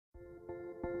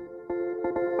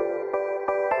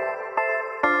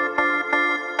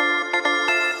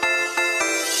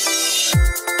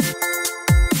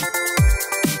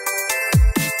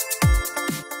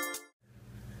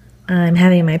I'm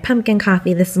having my pumpkin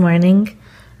coffee this morning,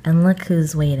 and look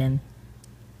who's waiting.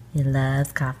 He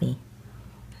loves coffee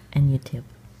and YouTube.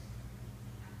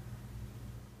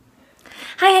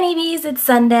 Hi honeybees, it's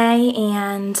Sunday,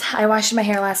 and I washed my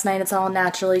hair last night. It's all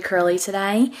naturally curly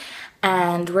today.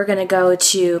 And we're gonna go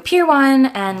to Pier 1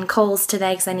 and Kohl's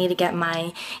today because I need to get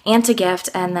my aunt a gift,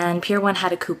 and then Pier 1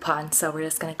 had a coupon, so we're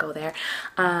just gonna go there.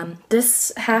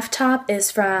 This half top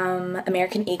is from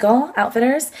American Eagle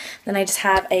Outfitters. Then I just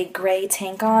have a gray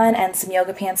tank on and some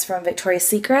yoga pants from Victoria's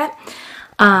Secret.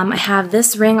 I have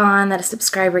this ring on that a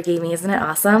subscriber gave me. Isn't it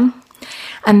awesome?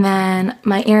 And then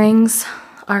my earrings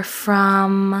are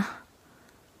from,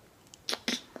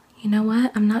 you know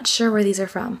what? I'm not sure where these are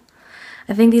from.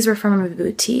 I think these were from a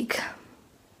boutique.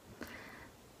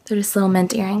 They're just little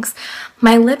mint earrings.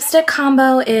 My lipstick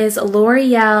combo is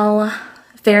L'Oreal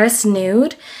Ferris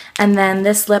Nude, and then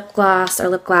this lip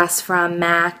gloss from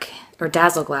MAC, or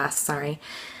Dazzle Glass, sorry.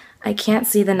 I can't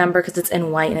see the number because it's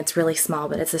in white and it's really small,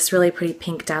 but it's this really pretty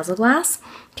pink Dazzle Glass.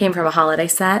 Came from a holiday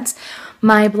set.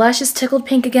 My blush is Tickled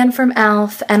Pink again from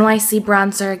e.l.f. NYC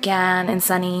bronzer again in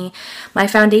Sunny. My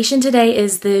foundation today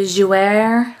is the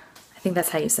Jouer, I think that's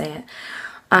how you say it,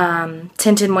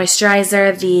 tinted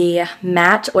moisturizer, the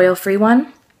matte oil-free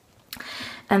one.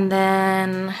 And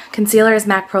then concealer is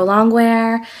MAC Pro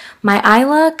Longwear. My eye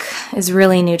look is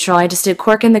really neutral. I just did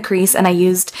Cork in the crease, and I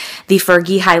used the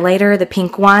Fergie highlighter, the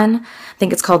pink one. I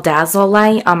think it's called Dazzle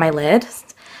Light, on my lid.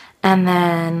 And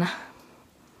then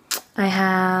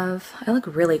I look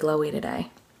really glowy today.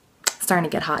 It's starting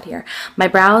to get hot here. My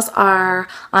brows are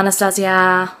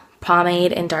Anastasia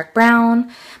pomade in dark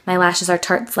brown. My lashes are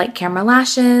Tarte's Light Camera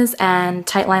Lashes and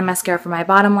Tight Line Mascara for my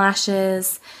bottom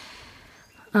lashes.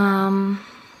 I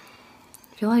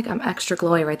feel like I'm extra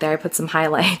glowy right there. I put some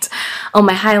highlight. Oh,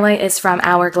 my highlight is from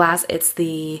Hourglass. It's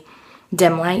the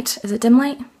Dim Light. Is it Dim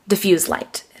Light? Diffuse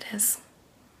Light. It is.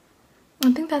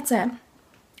 I think that's it.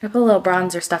 I put a little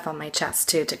bronzer stuff on my chest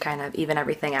too to kind of even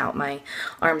everything out. My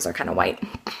arms are kind of white.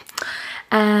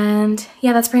 And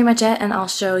yeah, that's pretty much it. And I'll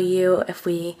show you if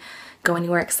we go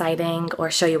anywhere exciting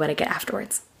or show you what I get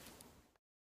afterwards.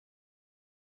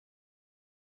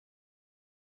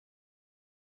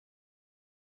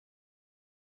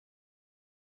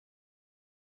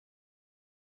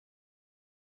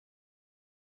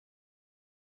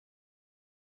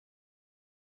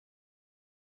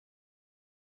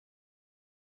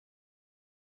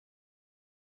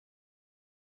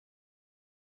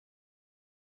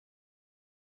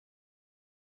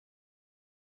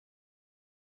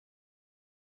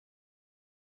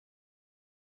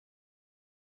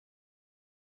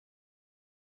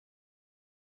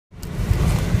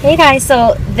 Hey guys,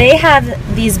 so they have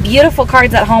these beautiful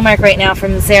cards at Hallmark right now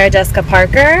from Sarah Jessica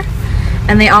Parker,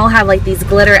 and they all have like these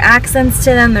glitter accents to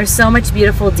them. There's so much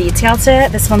beautiful detail to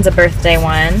it. This one's a birthday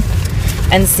one,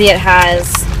 and see, it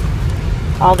has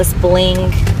all this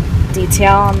bling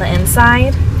detail on the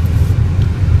inside,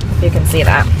 if you can see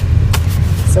that.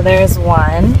 So there's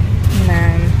one, and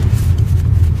then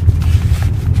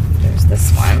there's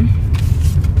this one.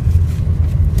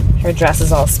 Her dress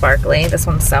is all sparkly. This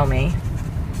one's So Me.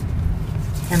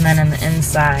 And then on the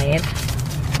inside,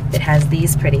 it has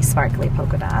these pretty sparkly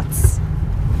polka dots.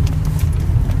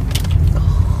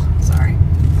 Oh, sorry.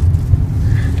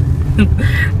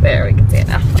 There, we can see it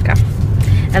now. Okay.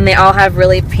 And they all have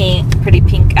really pretty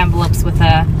pink envelopes with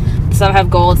some have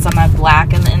gold, some have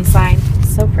black in the inside.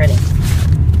 So pretty.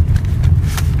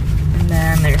 And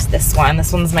then there's this one.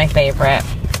 This one's my favorite.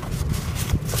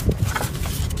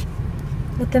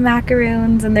 With the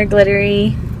macaroons, and they're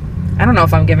glittery. I don't know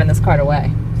if I'm giving this card away.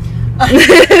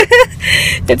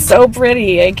 It's so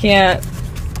pretty, I can't.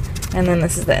 And then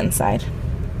this is the inside.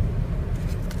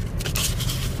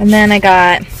 And then I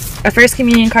got a first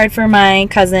communion card for my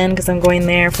cousin because I'm going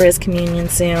there for his communion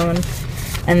soon.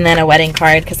 And then a wedding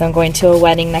card because I'm going to a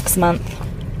wedding next month.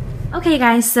 Okay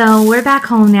guys, so we're back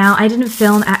home now. I didn't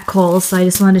film at Kohl's, so I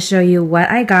just wanted to show you what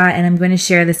I got, and I'm going to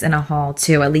share this in a haul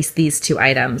too, at least these two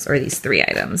items, or these three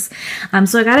items.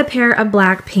 So I got a pair of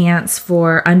black pants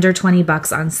for under 20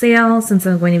 bucks on sale. Since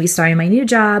I'm going to be starting my new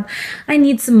job, I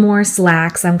need some more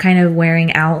slacks. I'm kind of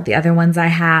wearing out the other ones I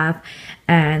have.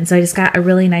 And so I just got a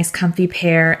really nice comfy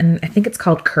pair, and I think it's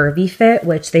called Curvy Fit,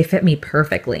 which they fit me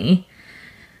perfectly.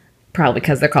 Probably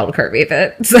because they're called Curvy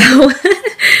Fit. So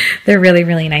they're really,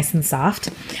 really nice and soft.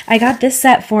 I got this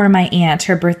set for my aunt.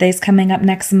 Her birthday's coming up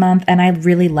next month, and I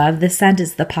really love this scent.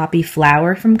 It's the Poppy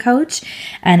Flower from Coach,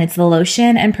 and it's the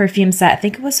lotion and perfume set. I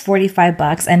think it was 45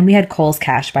 bucks, and we had Kohl's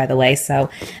cash, by the way,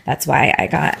 so that's why I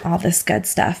got all this good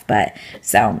stuff.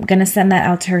 So I'm going to send that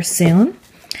out to her soon.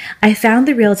 I found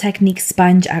the Real Technique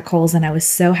sponge at Kohl's and I was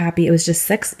so happy. It was just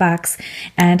 $6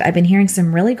 and I've been hearing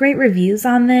some really great reviews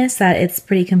on this, that it's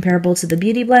pretty comparable to the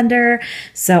Beauty Blender.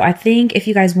 So I think if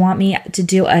you guys want me to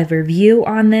do a review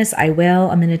on this, I will.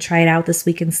 I'm going to try it out this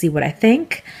week and see what I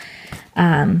think.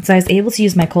 So I was able to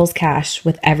use my Kohl's Cash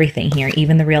with everything here,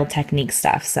 even the Real Technique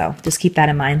stuff. So just keep that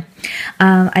in mind.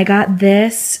 I got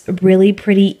this really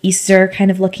pretty Easter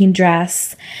kind of looking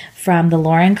dress from the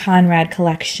Lauren Conrad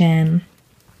collection.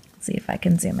 Let's see if I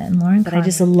can zoom in, Lauren. But I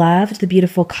just loved the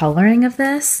beautiful coloring of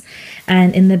this.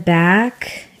 And in the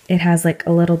back, it has like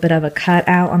a little bit of a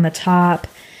cutout on the top.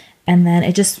 And then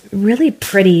it just really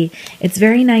pretty. It's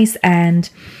very nice and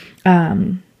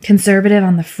conservative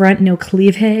on the front, no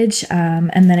cleavage,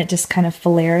 and then it just kind of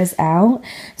flares out.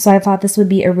 So I thought this would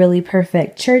be a really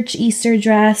perfect church Easter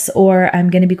dress, or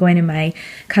I'm going to be going to my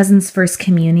cousin's first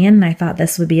communion, and I thought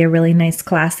this would be a really nice,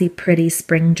 classy, pretty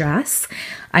spring dress.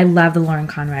 I love the Lauren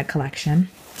Conrad collection.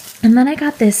 And then I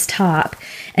got this top,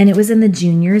 and it was in the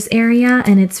juniors area,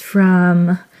 and it's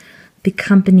from the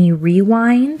company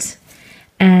Rewind,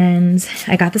 and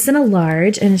I got this in a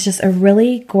large, and it's just a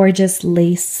really gorgeous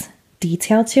lace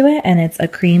detail to it, and it's a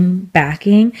cream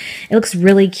backing. It looks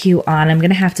really cute on. I'm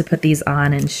gonna have to put these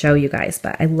on and show you guys,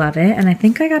 but I love it, and I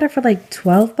think I got it for like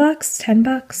 12 bucks, 10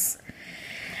 bucks,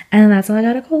 and that's all I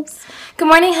got at Kohl's. Good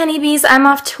morning, honeybees. I'm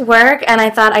off to work, and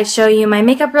I thought I'd show you my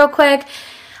makeup real quick.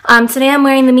 Today I'm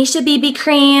wearing the Misha BB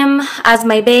cream as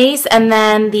my base, and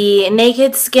then the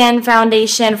Naked Skin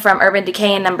foundation from Urban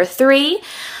Decay in number 3.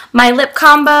 My lip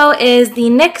combo is the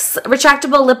NYX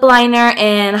retractable lip liner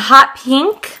in hot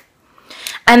pink,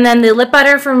 and then the lip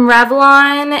butter from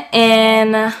Revlon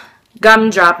in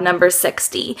Gumdrop number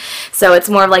 60. So it's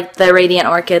more like the Radiant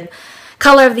Orchid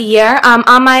color of the year.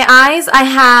 On my eyes, I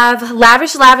have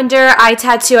Lavish Lavender Eye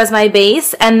Tattoo as my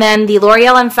base, and then the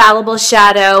L'Oreal Infallible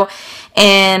Shadow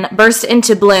in Burst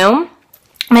Into Bloom.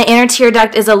 My inner tear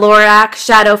duct is a Lorac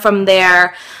shadow from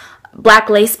their Black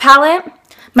Lace palette.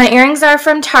 My earrings are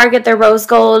from Target. They're rose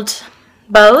gold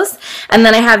bows, and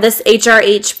then I have this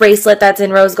HRH bracelet that's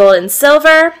in rose gold and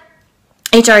silver.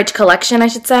 HRH collection, I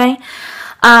should say.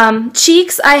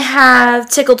 Cheeks, I have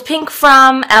Tickled Pink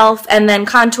from e.l.f., and then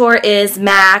contour is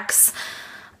MAC's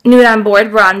Nude on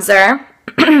Board bronzer.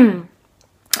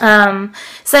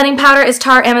 Setting powder is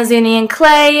Tarte Amazonian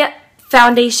Clay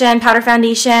foundation, powder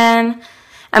foundation,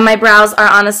 and my brows are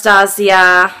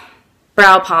Anastasia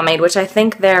brow pomade, which I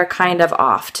think they're kind of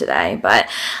off today, but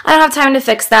I don't have time to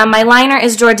fix them. My liner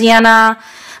is Jordana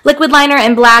liquid liner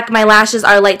in black. My lashes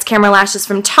are Lights Camera Lashes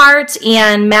from Tarte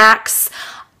and MAC's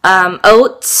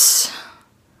Oat.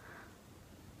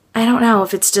 I don't know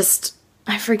if it's just,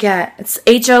 I forget. It's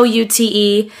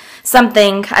H-O-U-T-E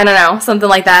something. I don't know, something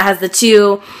like that. It has the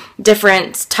 2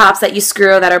 different tops that you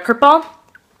screw that are purple.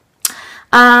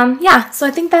 Yeah, so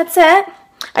I think that's it.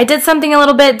 I did something a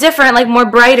little bit different, like more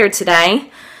brighter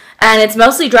today, and it's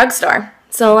mostly drugstore.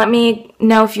 So let me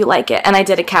know if you like it. And I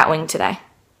did a cat wing today.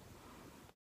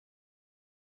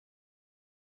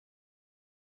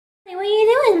 Hey, what are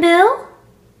you doing, Boo?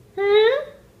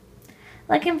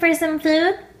 Looking for some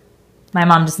food? My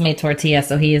mom just made tortilla,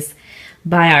 so he's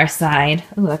by our side.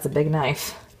 Ooh, that's a big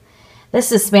knife.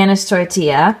 This is Spanish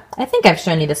tortilla. I think I've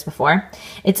shown you this before.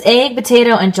 It's egg,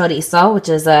 potato, and chorizo, which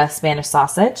is a Spanish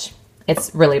sausage.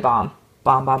 It's really bomb.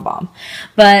 Bomb, bomb, bomb.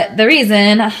 But the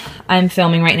reason I'm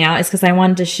filming right now is because I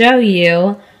wanted to show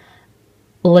you,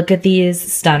 look at these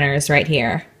stunners right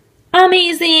here.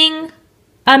 Amazing.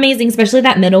 Amazing, especially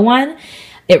that middle one.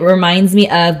 It reminds me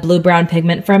of blue-brown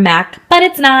pigment from MAC, but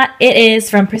it's not. It is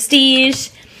from Prestige.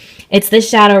 It's this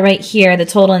shadow right here, the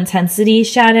Total Intensity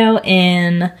shadow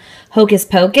in Hocus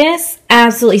Pocus.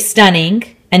 Absolutely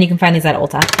stunning. And you can find these at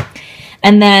Ulta.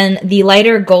 And then the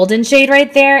lighter golden shade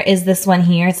right there is this one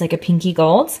here. It's like a pinky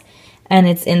gold. And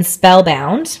it's in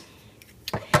Spellbound.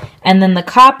 And then the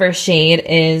copper shade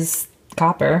is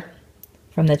Copper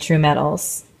from the True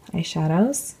Metals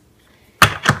eyeshadows.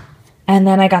 And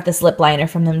then I got this lip liner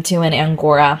from them too in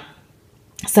Angora.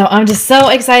 So I'm just so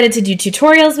excited to do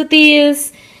tutorials with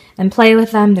these and play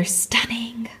with them. They're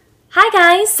stunning. Hi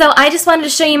guys, so I just wanted to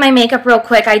show you my makeup real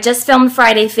quick. I just filmed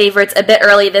Friday Favorites a bit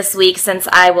early this week since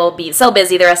I will be so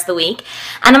busy the rest of the week.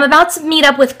 And I'm about to meet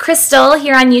up with Crystal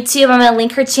here on YouTube. I'm going to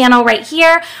link her channel right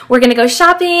here. We're going to go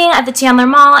shopping at the Chandler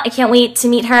Mall. I can't wait to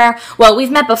meet her. Well, we've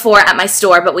met before at my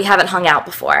store, but we haven't hung out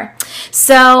before.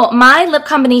 So my lip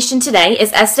combination today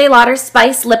is Estee Lauder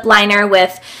Spice Lip Liner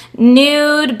with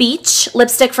Nude Beach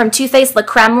lipstick from Too Faced La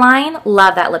Creme line.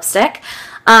 Love that lipstick.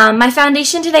 My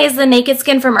foundation today is the Naked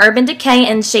Skin from Urban Decay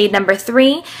in shade number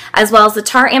 3, as well as the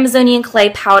Tarte Amazonian Clay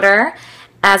powder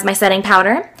as my setting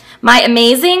powder. My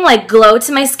amazing, like, glow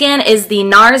to my skin is the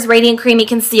NARS Radiant Creamy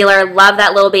Concealer. Love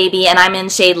that little baby, and I'm in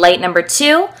shade light number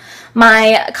 2.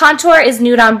 My contour is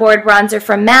Nude On Board bronzer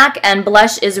from MAC, and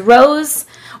blush is Rose,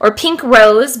 or Pink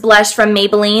Rose blush from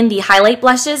Maybelline, the highlight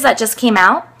blushes that just came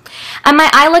out. And my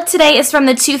eye look today is from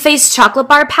the Too Faced Chocolate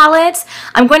Bar palette.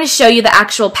 I'm going to show you the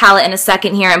actual palette in a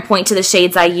second here and point to the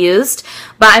shades I used.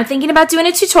 But I'm thinking about doing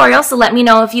a tutorial, so let me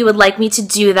know if you would like me to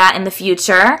do that in the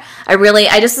future.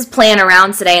 I just was playing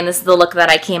around today, and this is the look that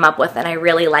I came up with, and I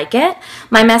really like it.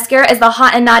 My mascara is the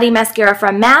Hot and Naughty Mascara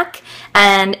from MAC,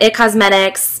 and IT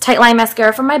Cosmetics Tightline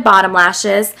Mascara for my bottom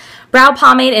lashes, brow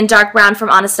pomade in dark brown from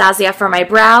Anastasia for my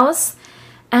brows,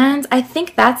 and I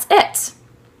think that's it.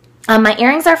 My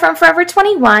earrings are from Forever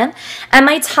 21, and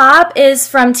my top is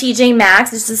from TJ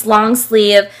Maxx. It's this long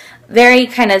sleeve, very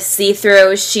kind of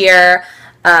see-through, sheer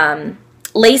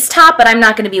lace top, but I'm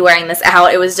not going to be wearing this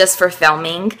out. It was just for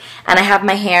filming, and I have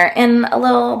my hair in a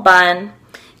little bun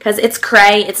because it's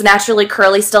cray. It's naturally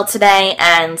curly still today,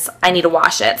 and I need to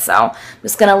wash it, so I'm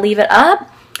just going to leave it up.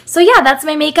 So yeah, that's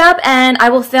my makeup, and I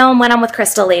will film when I'm with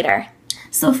Crystal later.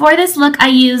 So for this look, I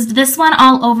used this one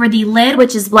all over the lid,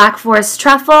 which is Black Forest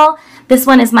Truffle. This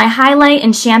one is my highlight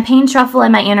in Champagne Truffle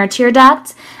in my inner tear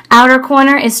duct. Outer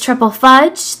corner is Triple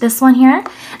Fudge, this one here.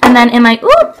 And then in my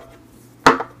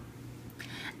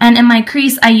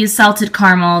crease, I use Salted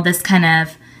Caramel, this kind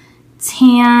of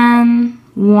tan,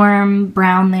 warm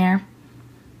brown there.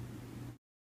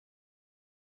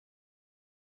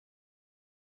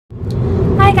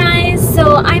 Hi guys,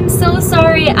 so I'm so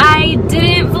sorry I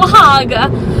didn't vlog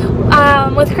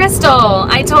with Crystal.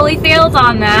 I totally failed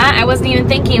on that. I wasn't even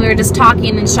thinking. We were just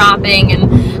talking and shopping and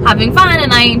having fun,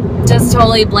 and I just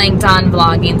totally blanked on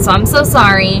vlogging, so I'm so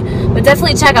sorry. But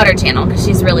definitely check out her channel because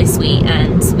she's really sweet,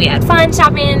 and we had fun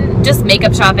shopping, just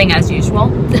makeup shopping as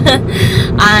usual.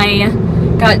 I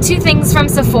got 2 things from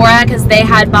Sephora because they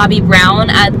had Bobbi Brown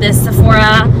at this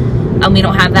Sephora, and we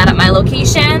don't have that at my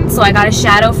location. So I got a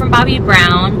shadow from Bobbi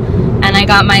Brown, and I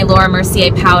got my Laura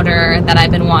Mercier powder that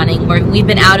I've been wanting. We've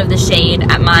been out of the shade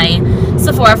at my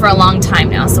Sephora for a long time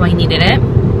now, so I needed it.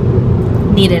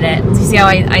 Do you see how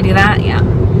I do that? Yeah.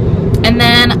 And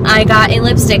then I got a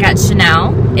lipstick at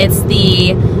Chanel. It's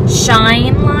the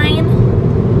Shine line.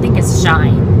 I think it's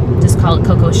Shine. Just call it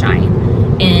Cocoa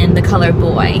Shine in the color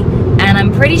Boy. And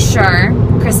I'm pretty sure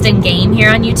Kristen Game here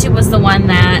on YouTube was the one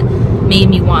that made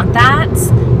me want that.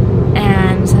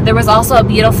 And there was also a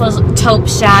beautiful taupe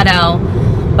shadow,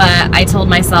 but I told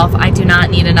myself I do not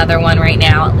need another one right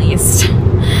now, at least,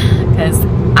 because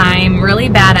I'm really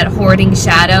bad at hoarding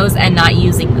shadows and not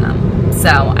using them, so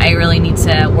I really need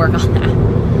to work on that.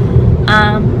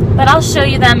 But I'll show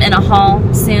you them in a haul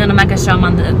soon. I'm not going to show them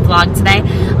on the vlog today.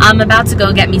 I'm about to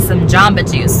go get me some Jamba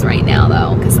Juice right now,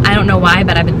 though, because I don't know why,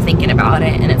 but I've been thinking about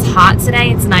it, and it's hot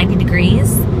today. It's 90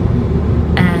 degrees.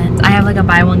 I have like a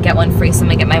buy one get one free, so I'm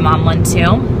gonna get my mom one too.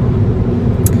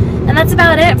 And that's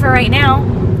about it for right now.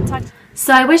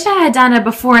 So I wish I had done a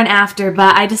before and after,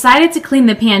 but I decided to clean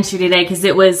the pantry today because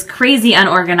it was crazy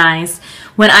unorganized.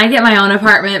 When I get my own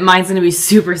apartment, mine's gonna be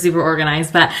super, super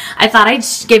organized, but I thought I'd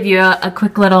just give you a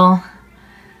quick little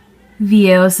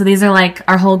view. So these are like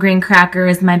our whole grain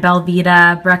crackers, my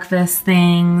Belvita breakfast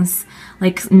things,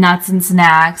 like nuts and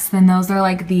snacks. Then those are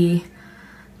like the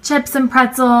chips and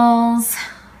pretzels,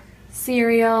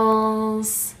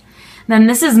 cereals. Then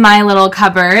this is my little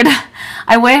cupboard.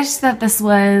 I wish that this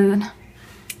would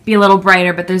be a little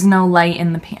brighter, but there's no light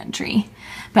in the pantry.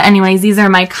 But anyways, these are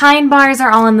my Kind bars, are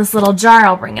all in this little jar.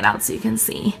 I'll bring it out so you can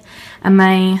see. And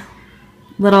my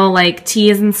little like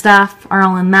teas and stuff are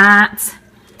all in that.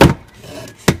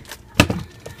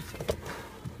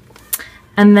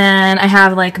 And then I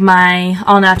have like my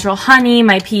all-natural honey,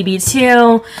 my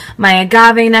PB2, my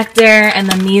agave nectar, and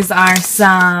then these are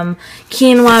some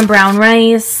quinoa brown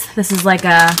rice. This is like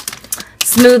a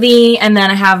smoothie, and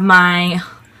then I have my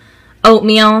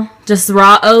oatmeal, just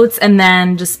raw oats, and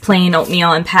then just plain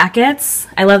oatmeal in packets.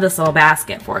 I love this little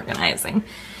basket for organizing.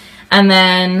 And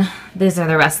then these are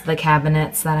the rest of the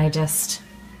cabinets that I just...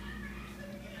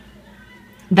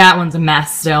 That one's a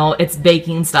mess still. It's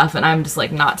baking stuff, and I'm just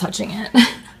like not touching it.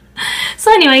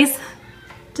 So anyways,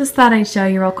 just thought I'd show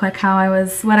you real quick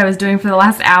what I was doing for the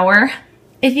last hour.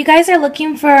 If you guys are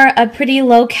looking for a pretty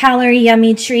low-calorie,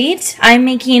 yummy treat, I'm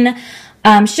making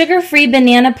sugar-free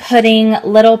banana pudding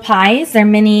little pies. They're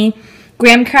mini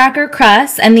graham cracker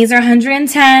crusts, and these are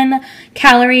 110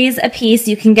 calories a piece.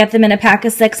 You can get them in a pack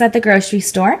of 6 at the grocery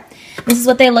store. This is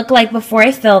what they look like before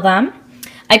I fill them.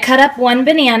 I cut up 1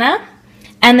 banana.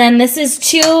 And then this is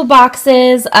 2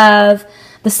 boxes of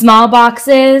the small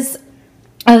boxes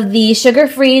of the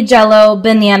sugar-free Jell-O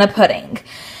banana pudding.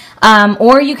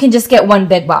 Or you can just get one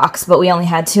big box, but we only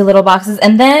had 2 little boxes.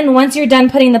 And then once you're done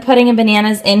putting the pudding and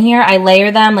bananas in here, I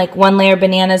layer them, like 1 layer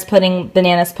bananas, pudding,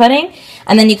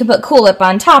 and then you can put Cool Whip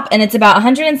on top, and it's about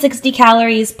 160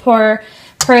 calories per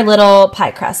little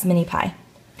pie crust, mini pie.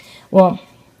 Well,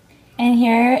 and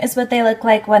here is what they look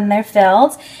like when they're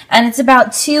filled, and it's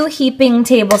about 2 heaping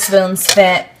tablespoons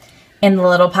fit in the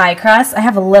little pie crust. I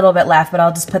have a little bit left, but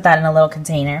I'll just put that in a little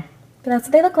container. But that's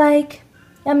what they look like.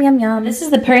 Yum, yum, yum. This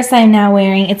is the purse I'm now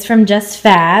wearing. It's from Just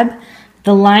Fab.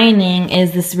 The lining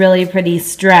is this really pretty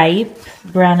stripe,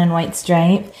 brown and white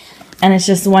stripe, and it's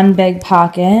just one big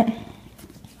pocket.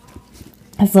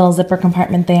 This little zipper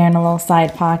compartment there and a little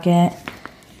side pocket.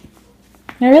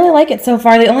 I really like it so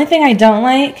far. The only thing I don't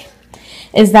like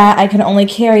is that I can only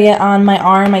carry it on my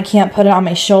arm. I can't put it on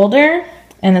my shoulder,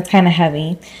 and it's kind of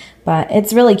heavy. But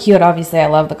it's really cute. Obviously, I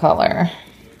love the color.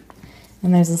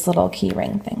 And there's this little key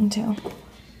ring thing, too.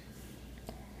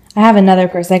 I have another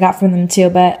purse I got from them, too,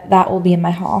 but that will be in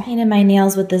my haul. I painted my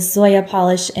nails with this Zoya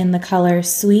polish in the color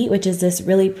Sweet, which is this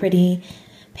really pretty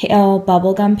pale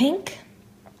bubblegum pink.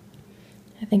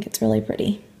 I think it's really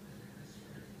pretty.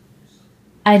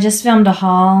 I just filmed a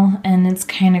haul, and it's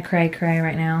kind of cray-cray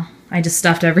right now. I just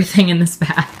stuffed everything in this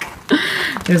bag.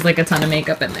 There's like a ton of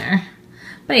makeup in there.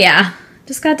 But yeah,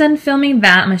 just got done filming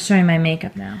that. I'm going to show you my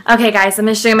makeup now. Okay, guys, I'm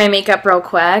going to show you my makeup real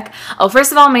quick. Oh,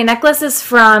 first of all, my necklace is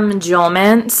from Jewel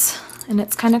Mint, and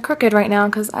it's kind of crooked right now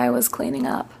because I was cleaning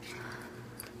up.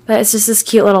 But it's just this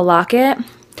cute little locket.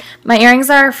 My earrings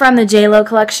are from the JLo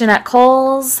collection at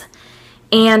Kohl's.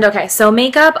 And okay, so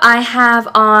makeup, I have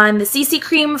on the CC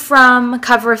cream from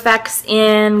Cover FX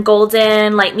in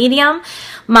Golden Light Medium.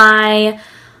 My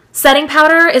setting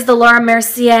powder is the Laura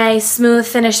Mercier Smooth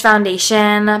Finish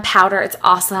Foundation powder. It's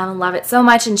awesome. Love it so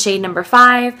much in shade number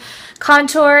 5.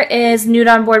 Contour is Nude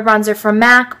On Board Bronzer from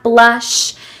MAC.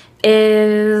 Blush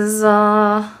is...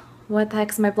 what the heck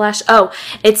is my blush? Oh,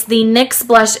 it's the NYX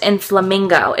blush in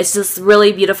Flamingo. It's this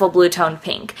really beautiful blue toned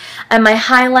pink. And my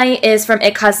highlight is from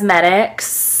IT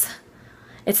Cosmetics.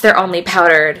 It's their only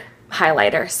powdered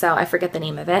highlighter, so I forget the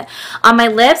name of it. On my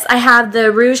lips, I have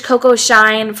the Rouge Coco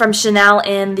Shine from Chanel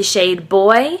in the shade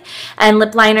Boy. And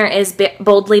lip liner is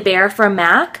Boldly Bare from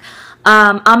MAC.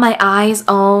 On my eyes,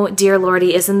 oh dear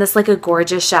lordy, isn't this like a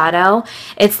gorgeous shadow?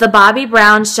 It's the Bobbi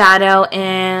Brown shadow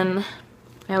in...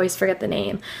 I always forget the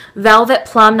name. Velvet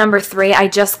Plum number 3. I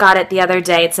just got it the other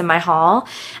day. It's in my haul.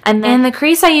 And then in the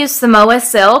crease, I use Samoa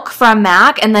Silk from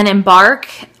MAC. And then Embark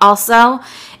also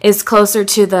is closer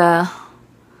to the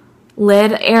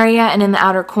lid area and in the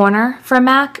outer corner from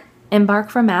MAC. Embark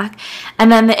from MAC.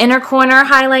 And then the inner corner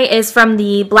highlight is from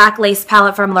the Black Lace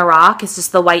palette from Lorac. It's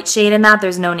just the white shade in that.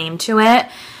 There's no name to it.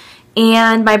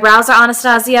 And my brows are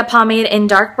Anastasia pomade in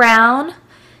dark brown.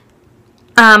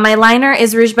 My liner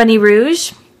is Rouge Bunny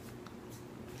Rouge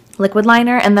liquid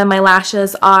liner, and then my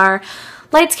lashes are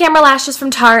Lights Camera Lashes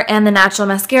from Tarte and the Natural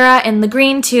Mascara in the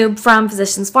green tube from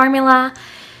Physicians Formula.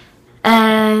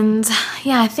 And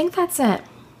yeah, I think that's it.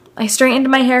 I straightened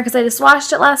my hair because I just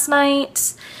washed it last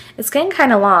night. It's getting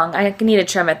kind of long. I need to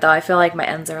trim it though. I feel like my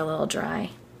ends are a little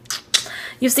dry.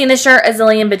 You've seen this shirt a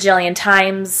zillion bajillion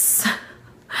times.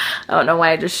 I don't know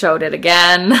why I just showed it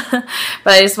again,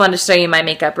 but I just wanted to show you my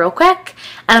makeup real quick.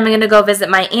 And I'm going to go visit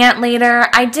my aunt later.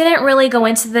 I didn't really go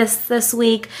into this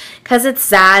week because it's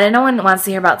sad, and no one wants to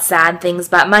hear about sad things,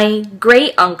 but my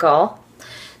great uncle,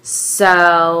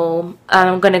 so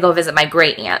I'm going to go visit my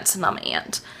great aunt, not my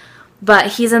aunt,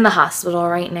 but he's in the hospital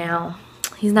right now.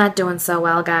 He's not doing so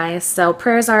well, guys, so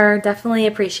prayers are definitely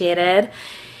appreciated.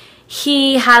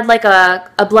 He had like a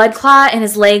blood clot in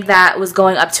his leg that was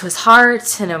going up to his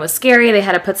heart, and it was scary. They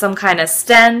had to put some kind of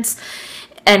stent,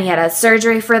 and he had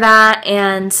surgery for that,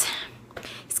 and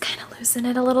he's kind of losing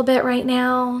it a little bit right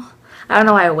now. I don't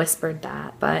know why I whispered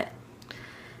that, but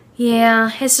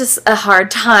yeah, it's just a hard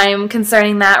time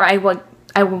concerning that. I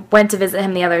went to visit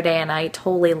him the other day, and I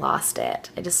totally lost it.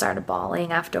 I just started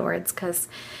bawling afterwards because...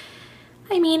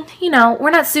 I mean, you know, we're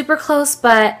not super close,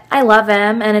 but I love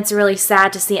him, and it's really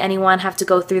sad to see anyone have to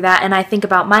go through that. And I think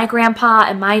about my grandpa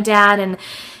and my dad, and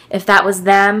if that was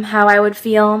them, how I would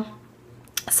feel.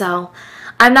 So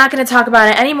I'm not going to talk about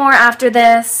it anymore after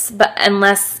this, but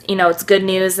unless, you know, it's good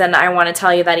news, then I want to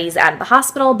tell you that he's out of the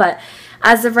hospital. But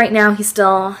as of right now, he's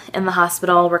still in the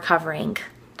hospital recovering.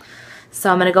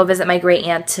 So I'm going to go visit my great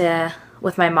aunt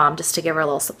with my mom just to give her a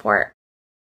little support.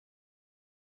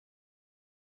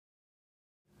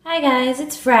 Hi guys,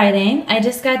 it's Friday. I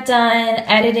just got done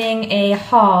editing a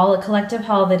collective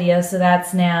haul video, so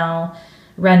that's now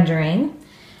rendering.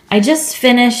 I just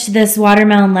finished this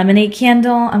watermelon lemonade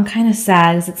candle. I'm kind of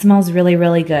sad because it smells really,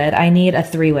 really good. I need a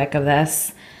 3-wick of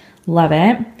this. Love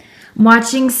it. I'm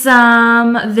watching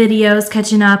some videos,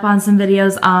 catching up on some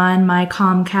videos on my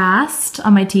Comcast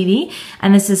on my TV.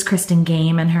 And this is Kristen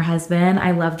Game and her husband.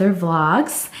 I love their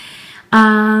vlogs.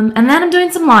 And then I'm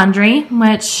doing some laundry,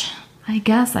 which I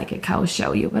guess I could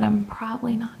show you, but I'm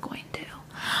probably not going to.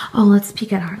 Oh, let's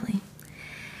peek at Harley.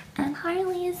 And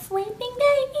Harley is sleeping,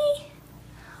 baby.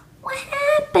 What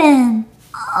happened?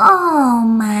 Oh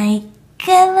my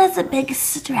goodness, a big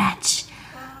stretch.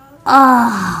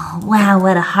 Oh, wow,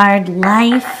 what a hard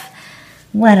life.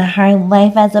 What a hard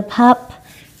life as a pup.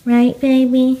 Right,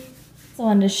 baby? So I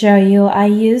wanted to show you, I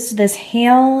used this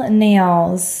Hale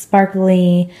Nails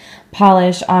sparkly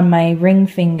polish on my ring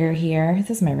finger here. This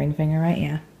is my ring finger, right?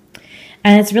 Yeah.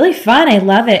 And it's really fun. I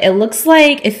love it.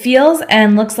 It feels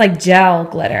and looks like gel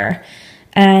glitter.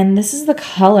 And this is the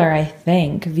color, I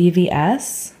think,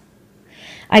 VVS.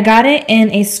 I got it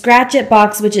in a Scratch It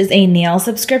box, which is a nail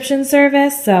subscription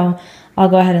service. So I'll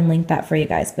go ahead and link that for you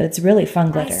guys. But it's really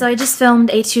fun glitter. So I just filmed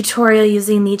a tutorial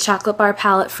using the chocolate bar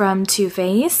palette from Too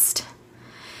Faced.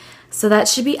 So that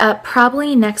should be up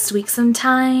probably next week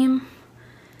sometime.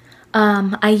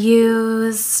 I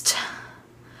used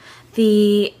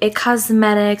the It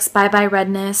Cosmetics Bye Bye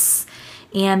Redness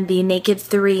and the Naked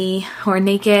 3 or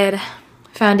Naked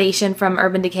foundation from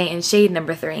Urban Decay in shade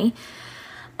number 3.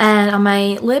 And on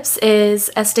my lips is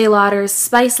Estee Lauder's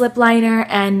Spice Lip Liner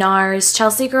and NARS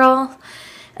Chelsea Girl.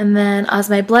 And then as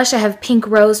my blush, I have Pink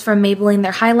Rose from Maybelline,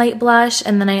 their highlight blush.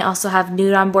 And then I also have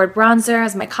Nude On Board Bronzer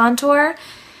as my contour.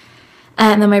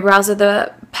 And then my brows are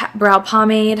the brow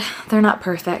pomade. They're not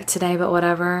perfect today, but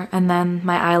whatever. And then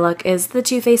my eye look is the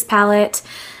Too Faced palette.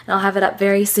 And I'll have it up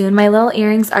very soon. My little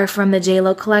earrings are from the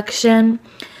JLo collection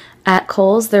at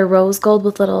Kohl's. They're rose gold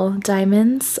with little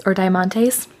diamonds or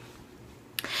diamantes.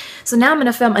 So now I'm going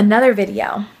to film another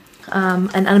video, an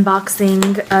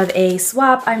unboxing of a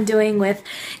swap I'm doing with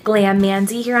Glam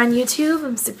Mandy here on YouTube.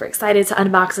 I'm super excited to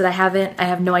unbox it. I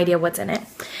have no idea what's in it.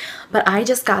 But I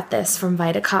just got this from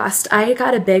Vitacost. I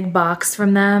got a big box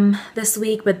from them this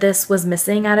week, but this was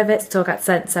missing out of it, so it got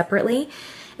sent separately.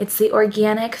 It's the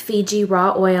Organic Fiji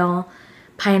Raw Oil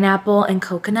Pineapple and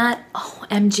Coconut. Oh,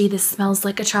 MG, this smells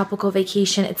like a tropical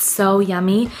vacation. It's so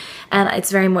yummy, and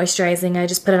it's very moisturizing. I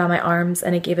just put it on my arms,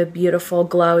 and it gave a beautiful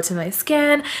glow to my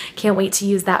skin. Can't wait to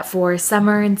use that for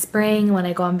summer and spring when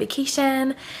I go on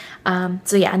vacation.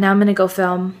 So yeah, now I'm going to go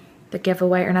film the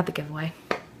giveaway, or not the giveaway.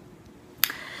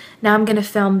 Now I'm going to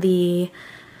film the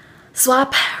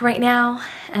swap right now,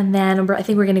 and then I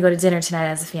think we're going to go to dinner tonight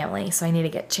as a family, so I need to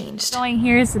get changed. Going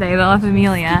here today, the La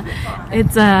Familia.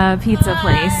 It's a pizza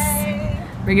place.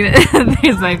 We're gonna,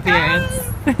 there's my parents.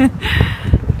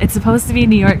 It's supposed to be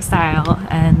New York style,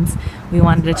 and we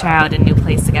wanted to try out a new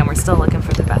place again. We're still looking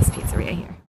for the best pizzeria here.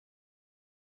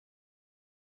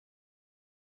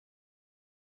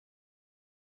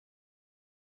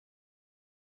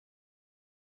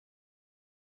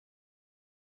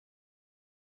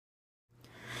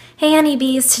 Hey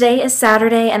honeybees, today is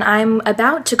Saturday and I'm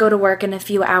about to go to work in a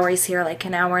few hours here, like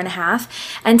an hour and a half.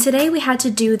 And today we had to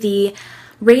do the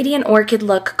Radiant Orchid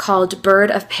look called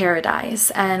Bird of Paradise.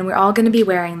 And we're all going to be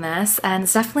wearing this. And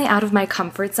it's definitely out of my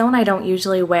comfort zone. I don't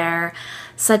usually wear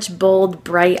such bold,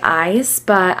 bright eyes,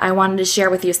 but I wanted to share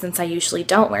with you since I usually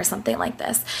don't wear something like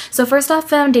this. So first off,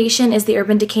 foundation is the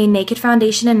Urban Decay Naked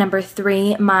Foundation in number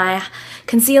 3. My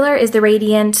concealer is the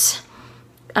Radiant...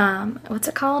 what's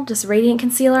it called? Just Radiant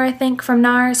Concealer, I think, from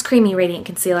NARS. Creamy Radiant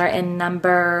Concealer in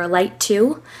number Light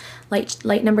 2.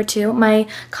 Light number 2. My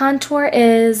contour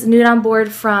is Nude On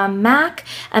Board from MAC.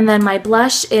 And then my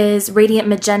blush is Radiant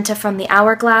Magenta from the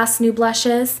Hourglass New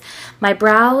Blushes. My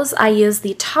brows, I use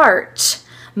the Tarte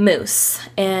Mousse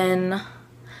in, I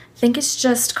think it's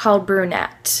just called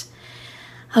Brunette.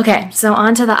 Okay, so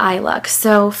on to the eye look.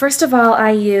 So first of all,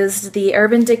 I used the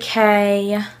Urban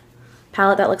Decay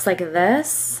palette that looks like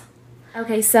this.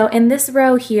 Okay, so in this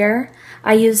row here,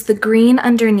 I used the green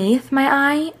underneath my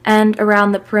eye and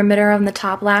around the perimeter of the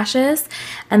top lashes.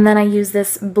 And then I use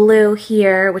this blue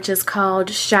here, which is called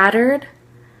Shattered,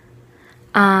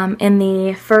 in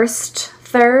the first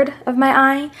third of my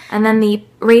eye. And then the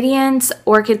Radiant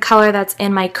Orchid color that's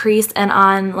in my crease and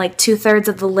on like 2/3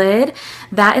 of the lid,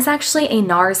 that is actually a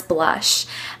NARS blush.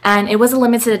 And it was a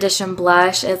limited edition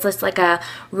blush. It's just like a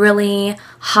really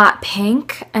hot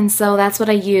pink. And so that's what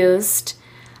I used.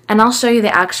 And I'll show you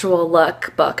the actual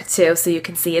lookbook too, so you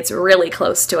can see it's really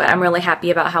close to it. I'm really happy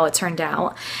about how it turned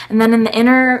out. And then in the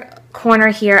inner corner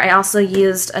here, I also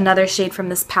used another shade from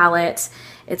this palette.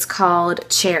 It's called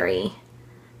Cherry.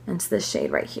 And it's this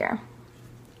shade right here.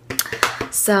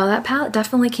 So that palette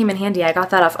definitely came in handy. I got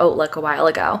that off Outlook a while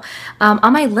ago.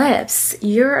 On my lips,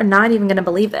 you're not even going to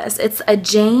believe this. It's a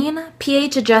Jane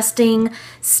pH adjusting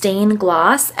stain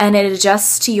gloss, and it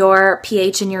adjusts to your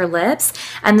pH in your lips.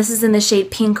 And this is in the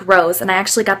shade Pink Rose, and I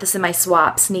actually got this in my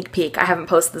swap sneak peek. I haven't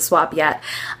posted the swap yet.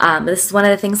 This is one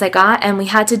of the things I got, and we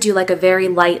had to do like a very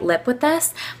light lip with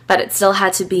this, but it still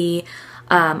had to be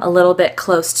a little bit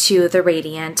close to the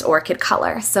Radiant Orchid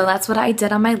color. So that's what I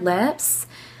did on my lips.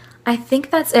 I think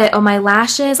that's it. Oh, my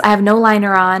lashes, I have no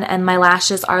liner on, and my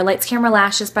lashes are Lights Camera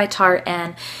Lashes by Tarte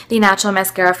and the Natural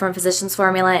Mascara from Physicians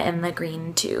Formula in the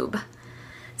green tube.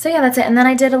 So yeah, that's it. And then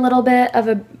I did a little bit of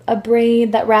a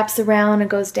braid that wraps around and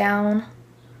goes down.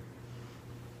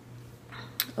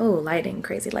 Oh, lighting,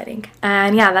 crazy lighting.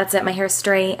 And yeah, that's it. My hair's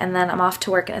straight, and then I'm off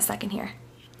to work in a second here.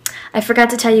 I forgot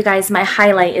to tell you guys, my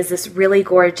highlight is this really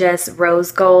gorgeous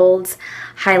rose gold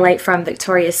highlight from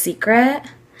Victoria's Secret.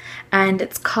 And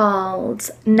it's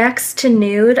called Next to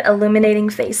Nude Illuminating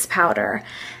Face Powder.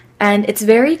 And it's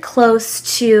very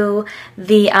close to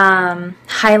the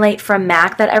highlight from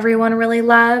MAC that everyone really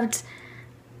loved.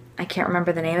 I can't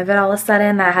remember the name of it all of a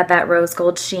sudden, that had that rose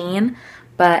gold sheen,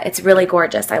 but it's really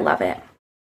gorgeous. I love it.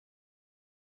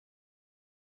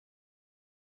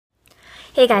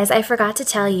 Hey guys, I forgot to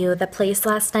tell you, the place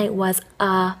last night was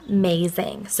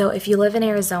amazing. So if you live in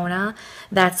Arizona,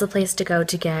 that's the place to go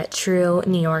to get true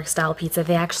New York style pizza.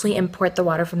 They actually import the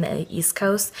water from the East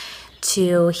Coast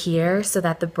to here so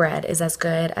that the bread is as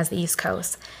good as the East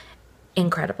Coast.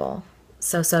 Incredible.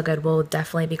 So good. We'll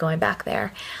definitely be going back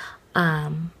there.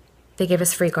 They gave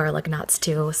us free garlic nuts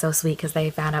too. So sweet because they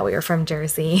found out we were from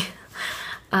Jersey.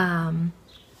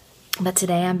 But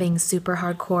today I'm being super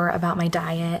hardcore about my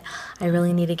diet. I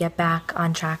really need to get back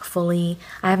on track fully.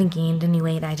 I haven't gained any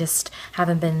weight. I just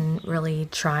haven't been really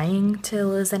trying to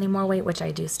lose any more weight, which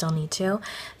I do still need to.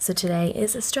 So today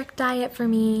is a strict diet for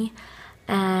me,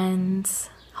 and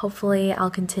hopefully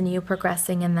I'll continue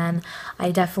progressing, and then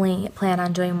I definitely plan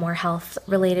on doing more health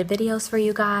related videos for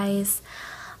you guys.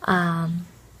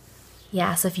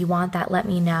 Yeah, so if you want that, let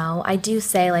me know. I do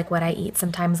say like what I eat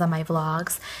sometimes on my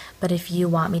vlogs, but if you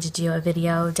want me to do a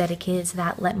video dedicated to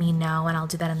that, let me know, and I'll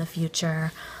do that in the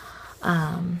future.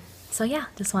 So yeah,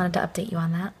 just wanted to update you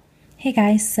on that. Hey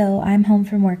guys, so I'm home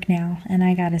from work now, and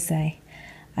I gotta say,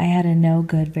 I had a no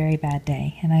good, very bad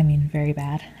day, and I mean very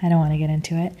bad. I don't want to get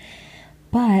into it,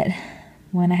 but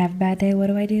when I have a bad day, what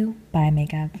do? Buy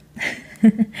makeup.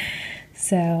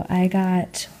 So I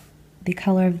got the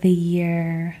Color of the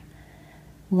Year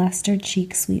Luster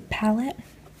Cheek Sweet palette,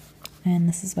 and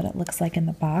this is what it looks like in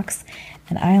the box,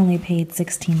 and I only paid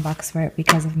 16 bucks for it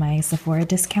because of my Sephora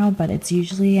discount, but it's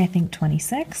usually I think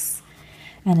 26,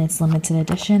 and it's limited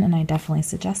edition, and I definitely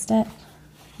suggest it.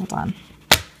 Hold on.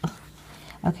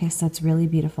 Okay, so it's really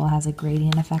beautiful. It has a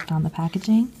gradient effect on the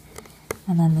packaging,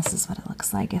 and then this is what it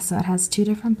looks like. So it has two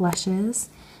different blushes.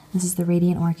 This is the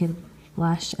Radiant Orchid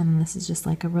blush, and this is just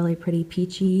like a really pretty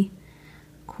peachy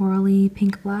corally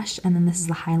pink blush, and then this is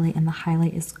the highlight, and the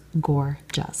highlight is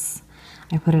gorgeous.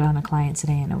 I put it on a client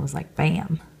today and it was like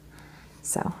bam.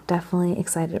 So definitely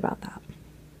excited about that.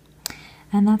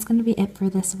 And that's going to be it for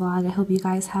this vlog. I hope you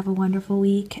guys have a wonderful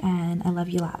week, and I love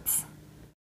you lots.